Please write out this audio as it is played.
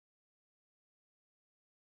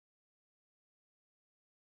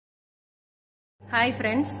Hi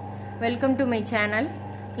friends, welcome to my channel.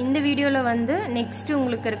 இந்த வீடியோல வந்து நெக்ஸ்ட்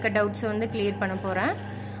உங்களுக்கு இருக்க டவுட்ஸ் வந்து கிளியர் பண்ண போறேன்.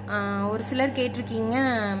 ஒரு சிலர் கேட்டிருக்கீங்க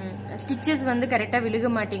ஸ்டிச்சஸ் வந்து கரெக்ட்டா விழுக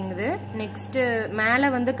மாட்டேங்குது. நெக்ஸ்ட் மேலே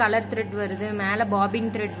வந்து கலர் த்ரெட் வருது, மேலே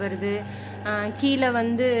பாபின் த்ரெட் வருது, கீழே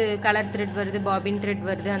வந்து கலர் த்ரெட் வருது, பாபின் த்ரெட்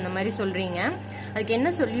வருது, அந்த மாதிரி சொல்றீங்க. அதுக்கு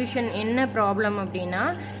என்ன சொல்யூஷன், என்ன ப்ராப்ளம் அப்படின்னா,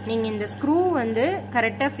 நீங்க இந்த ஸ்க்ரூ வந்து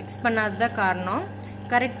கரெக்டா ஃபிக்ஸ் பண்ணாததான் காரணம்.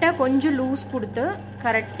 கரெக்டாக கொஞ்சம் லூஸ் கொடுத்து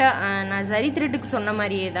கரெக்டாக நான் சரி த்ரெட்டுக்கு சொன்ன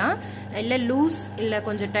மாதிரியே தான், இல்லை லூஸ் இல்லை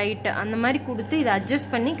கொஞ்சம் டைட் அந்த மாதிரி கொடுத்து இதை அட்ஜஸ்ட்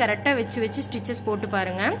பண்ணி கரெக்டாக வச்சு ஸ்டிச்சஸ் போட்டு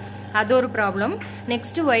பாருங்கள். அது ஒரு problem.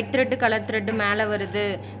 Next white thread colour thread மேலே வருது,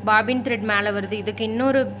 பாபின் த்ரெட் மேலே வருது. இதுக்கு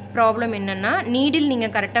இன்னொரு ப்ராப்ளம் என்னென்னா, நீடில்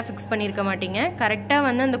நீங்கள் கரெக்டாக ஃபிக்ஸ் பண்ணியிருக்க மாட்டீங்க. கரெக்டாக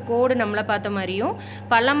வந்து அந்த கோடு நம்மளை பார்த்த மாதிரியும்,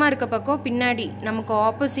 பள்ளமாக இருக்க பக்கம் பின்னாடி நமக்கு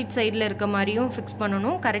ஆப்போசிட் சைடில் இருக்க மாதிரியும் ஃபிக்ஸ்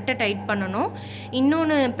பண்ணணும், கரெக்டாக டைட் பண்ணணும்.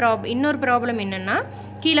 இன்னொரு ப்ராப்ளம் என்னென்னா,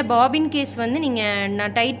 கீழே பாபின் கேஸ் வந்து நீங்கள்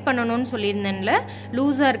நான் டைட் பண்ணணும்னு சொல்லியிருந்தேன்ல,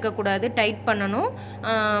 லூஸாக இருக்கக்கூடாது, டைட் பண்ணணும்.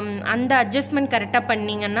 அந்த அட்ஜஸ்ட்மெண்ட் கரெக்டாக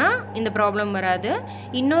பண்ணிங்கன்னா இந்த ப்ராப்ளம் வராது.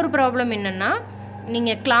 இன்னொரு ப்ராப்ளம் என்னென்னா,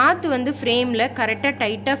 நீங்கள் கிளாத் வந்து ஃப்ரேமில் கரெக்டாக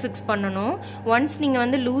டைட்டாக ஃபிக்ஸ் பண்ணணும். ஒன்ஸ் நீங்கள்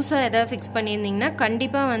வந்து லூஸாக எதாவது ஃபிக்ஸ் பண்ணியிருந்தீங்கன்னா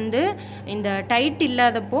கண்டிப்பாக வந்து இந்த டைட்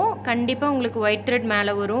இல்லாதப்போ கண்டிப்பாக உங்களுக்கு ஒயிட் த்ரெட்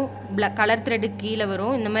மேலே வரும், கலர் த்ரெட்டு கீழே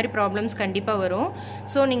வரும். இந்த மாதிரி ப்ராப்ளம்ஸ் கண்டிப்பாக வரும்.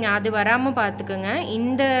 ஸோ நீங்கள் அது வராமல் பார்த்துக்குங்க.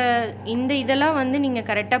 இந்த இதெல்லாம் வந்து நீங்கள்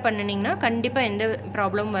கரெக்டாக பண்ணினீங்கன்னா கண்டிப்பாக எந்த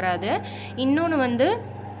ப்ராப்ளம் வராது. இன்னொன்று வந்து,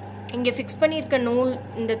 இங்கே ஃபிக்ஸ் பண்ணியிருக்க நூல்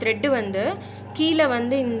இந்த த்ரெட்டு வந்து கீழே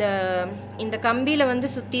வந்து இந்த கம்பியில் வந்து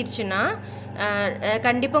சுற்றிருச்சுன்னா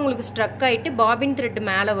கண்டிப்பாக உங்களுக்கு ஸ்ட்ரக் ஆகிட்டு பாபின் த்ரெட்டு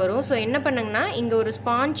மேலே வரும். ஸோ என்ன பண்ணுங்கன்னா, இங்கே ஒரு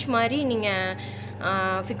ஸ்பாஞ்ச் மாதிரி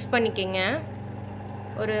நீங்கள் ஃபிக்ஸ் பண்ணிக்கங்க.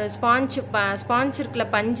 ஒரு ஸ்பாஞ்ச் இருக்குல்ல,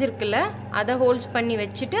 பஞ்சு இருக்குல்ல, அதை ஹோல்ஸ் பண்ணி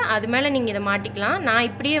வச்சுட்டு அது மேலே நீங்கள் இதை மாட்டிக்கலாம். நான்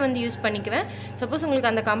இப்படியே வந்து யூஸ் பண்ணிக்குவேன். சப்போஸ்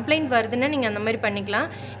உங்களுக்கு அந்த கம்ப்ளைண்ட் வருதுன்னா நீங்கள் அந்த மாதிரி பண்ணிக்கலாம்.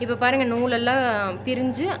 இப்போ பாருங்கள், நூலெல்லாம்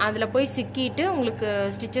பிரிஞ்சு அதில் போய் சிக்கிட்டு உங்களுக்கு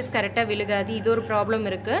ஸ்டிச்சஸ் கரெக்டாக விழுகாது. இது ஒரு ப்ராப்ளம்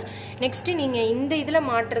இருக்குது. நெக்ஸ்ட்டு நீங்கள் இந்த இதில்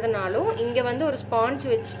மாட்டுறதுனாலும் இங்கே வந்து ஒரு ஸ்பாஞ்ச்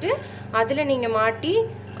வச்சுட்டு அதில் நீங்கள் மாட்டி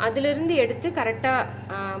அதிலிருந்து எடுத்து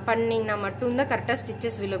கரெக்டாக பண்ணிங்கன்னா மட்டும்தான் கரெக்டாக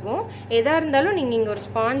ஸ்டிச்சஸ் விழுகும். எதாக இருந்தாலும் நீங்கள் இங்கே ஒரு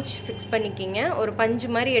ஸ்பாஞ்ச் ஃபிக்ஸ் பண்ணிக்கிங்க. ஒரு பஞ்சு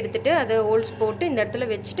மாதிரி எடுத்துகிட்டு அதை ஹோல்ஸ் போட்டு இந்த இடத்துல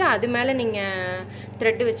வச்சுட்டு அது மேலே நீங்கள்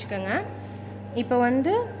த்ரெட்டு வச்சுக்கோங்க. இப்போ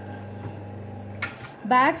வந்து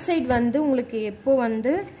பேக் சைடு வந்து உங்களுக்கு எப்போ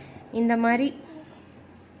வந்து இந்த மாதிரி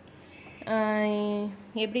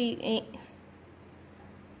எப்படி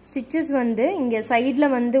ஸ்டிச்சஸ் வந்து இங்கே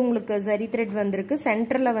சைடில் வந்து உங்களுக்கு சரி த்ரெட் வந்திருக்கு,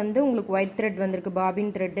 சென்டரில் வந்து உங்களுக்கு ஒயிட் த்ரெட் வந்திருக்கு,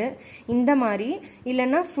 பாபின் த்ரெட்டு இந்த மாதிரி,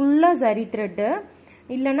 இல்லைன்னா ஃபுல்லாக சரி த்ரெட்டு,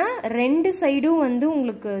 இல்லைன்னா ரெண்டு சைடும் வந்து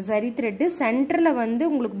உங்களுக்கு சரி த்ரெட்டு, சென்டரில் வந்து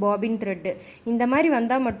உங்களுக்கு பாபின் த்ரெட்டு, இந்த மாதிரி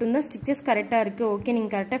வந்தால் மட்டும்தான் ஸ்டிச்சஸ் கரெக்டாக இருக்குது, ஓகே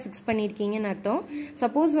நீங்கள் கரெக்டாக ஃபிக்ஸ் பண்ணியிருக்கீங்கன்னு அர்த்தம்.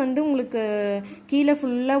 சப்போஸ் வந்து உங்களுக்கு கீழே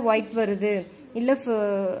ஃபுல்லாக ஒயிட் வருது, இல்லை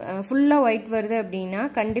ஃபுல்லாக ஒயிட் வருது அப்படின்னா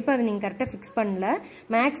கண்டிப்பாக அதை நீங்கள் கரெக்டாக ஃபிக்ஸ் பண்ணல.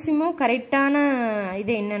 மேக்ஸிமம் கரெக்டான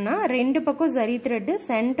இது என்னென்னா, ரெண்டு பக்கம் சரி த்ரெட்டு,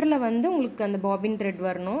 சென்டரில் வந்து உங்களுக்கு அந்த பாபின் த்ரெட்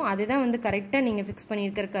வரணும். அதுதான் வந்து கரெக்டாக நீங்கள் ஃபிக்ஸ்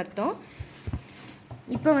பண்ணியிருக்கிறதுக்கு அர்த்தம்.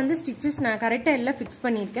 இப்போ வந்து ஸ்டிச்சஸ் நான் கரெக்டாக எல்லாம் ஃபிக்ஸ்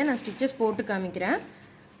பண்ணியிருக்கேன். நான் ஸ்டிச்சஸ் போட்டு காமிக்கிறேன்.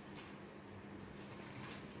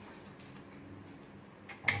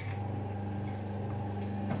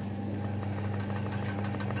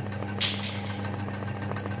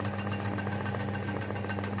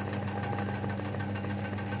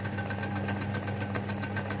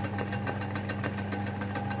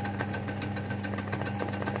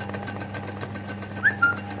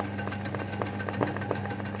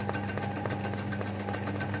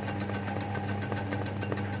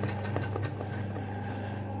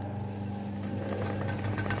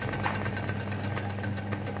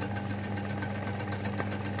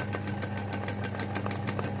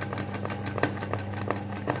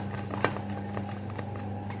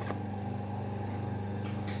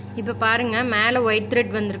 இப்போ பாருங்கள், மேலே ஒயிட்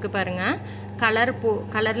த்ரெட் வந்திருக்கு பாருங்கள்.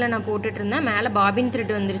 கலரில் நான் போட்டுட்டு இருந்தேன், மேலே பாபின்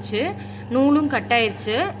த்ரெட் வந்துருச்சு, நூலும் கட்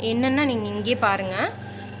ஆயிடுச்சு. என்னென்னா நீங்கள் இங்கே பாருங்கள்,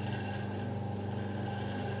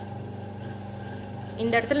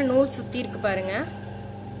 இந்த இடத்துல நூல் சுற்றி இருக்கு பாருங்கள்.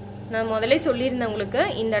 நான் முதலே சொல்லியிருந்தேன் உங்களுக்கு,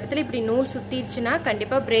 இந்த இடத்துல இப்படி நூல் சுற்றிருச்சுன்னா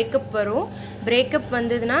கண்டிப்பாக பிரேக்கப் வரும். பிரேக்கப்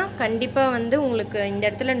வந்ததுன்னா கண்டிப்பாக வந்து உங்களுக்கு இந்த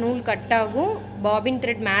இடத்துல நூல் கட் ஆகும், பாபின்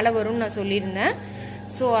த்ரெட் மேலே வரும்னு நான் சொல்லியிருந்தேன்.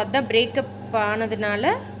 ஸோ அதுதான் பிரேக்கப்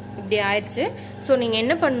ஆனதுனால இப்படி ஆயிடுச்சு. ஸோ நீங்கள்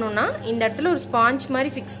என்ன பண்ணணுன்னா, இந்த இடத்துல ஒரு ஸ்பாஞ்ச் மாதிரி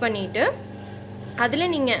ஃபிக்ஸ் பண்ணிவிட்டு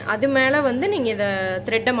அதில் நீங்கள் அது மேலே வந்து நீங்கள் இதை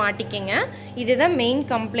த்ரெட்டை மாட்டிக்கிங்க. இதுதான் மெயின்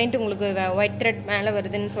கம்ப்ளைண்ட் உங்களுக்கு ஒயிட் த்ரெட் மேலே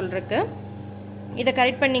வருதுன்னு சொல்கிறதுக்கு. இதை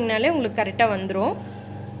கரெக்ட் பண்ணிங்கனாலே உங்களுக்கு கரெக்டாக வந்துடும்.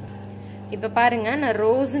 இப்போ பாருங்கள், நான்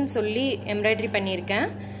ரோஸுன்னு சொல்லி எம்ப்ராய்டரி பண்ணியிருக்கேன்.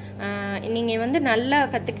 நீங்கள் வந்து நல்லா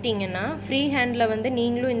கற்றுக்கிட்டீங்கன்னா ஃப்ரீ ஹேண்டில் வந்து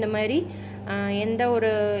நீங்களும் இந்த மாதிரி எந்த ஒரு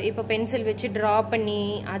இப்போ பென்சில் வச்சு ட்ரா பண்ணி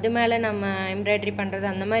அது மேலே நம்ம எம்ப்ராய்டரி பண்ணுறது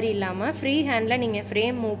அந்த மாதிரி இல்லாமல் ஃப்ரீ ஹேண்டில் நீங்கள்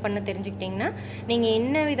ஃப்ரேம் மூவ் பண்ண தெரிஞ்சுக்கிட்டிங்கன்னா நீங்கள்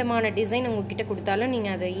என்ன விதமான டிசைன் உங்ககிட்ட கொடுத்தாலும்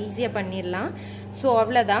நீங்கள் அதை ஈஸியாக பண்ணிடலாம். ஸோ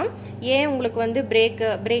அவ்வளோதான். ஏன் உங்களுக்கு வந்து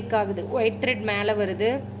பிரேக் ஆகுது, ஒயிட் த்ரெட் மேலே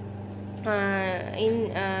வருது,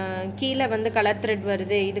 கீழே வந்து கலர் த்ரெட்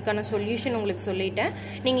வருது, இதுக்கான சொல்யூஷன் உங்களுக்கு சொல்லிட்டேன்.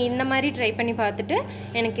 நீங்கள் இந்த மாதிரி ட்ரை பண்ணி பார்த்துட்டு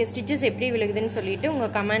எனக்கு ஸ்டிச்சஸ் எப்படி விழுகுதுன்னு சொல்லிட்டு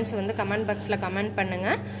உங்கள் கமெண்ட்ஸ் வந்து கமெண்ட் பாக்ஸில் கமெண்ட்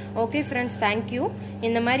பண்ணுங்கள். Okay friends, thank you.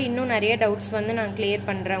 இந்த மாதிரி இன்னும் நிறைய டவுட்ஸ் வந்து நான் கிளியர்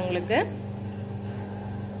பண்ணுறேன்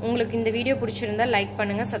உங்களுக்கு இந்த வீடியோ பிடிச்சிருந்தா லைக்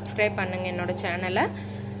பண்ணுங்கள், சப்ஸ்கிரைப் பண்ணுங்கள் என்னோட சேனலை.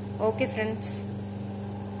 Okay friends,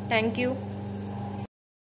 thank you.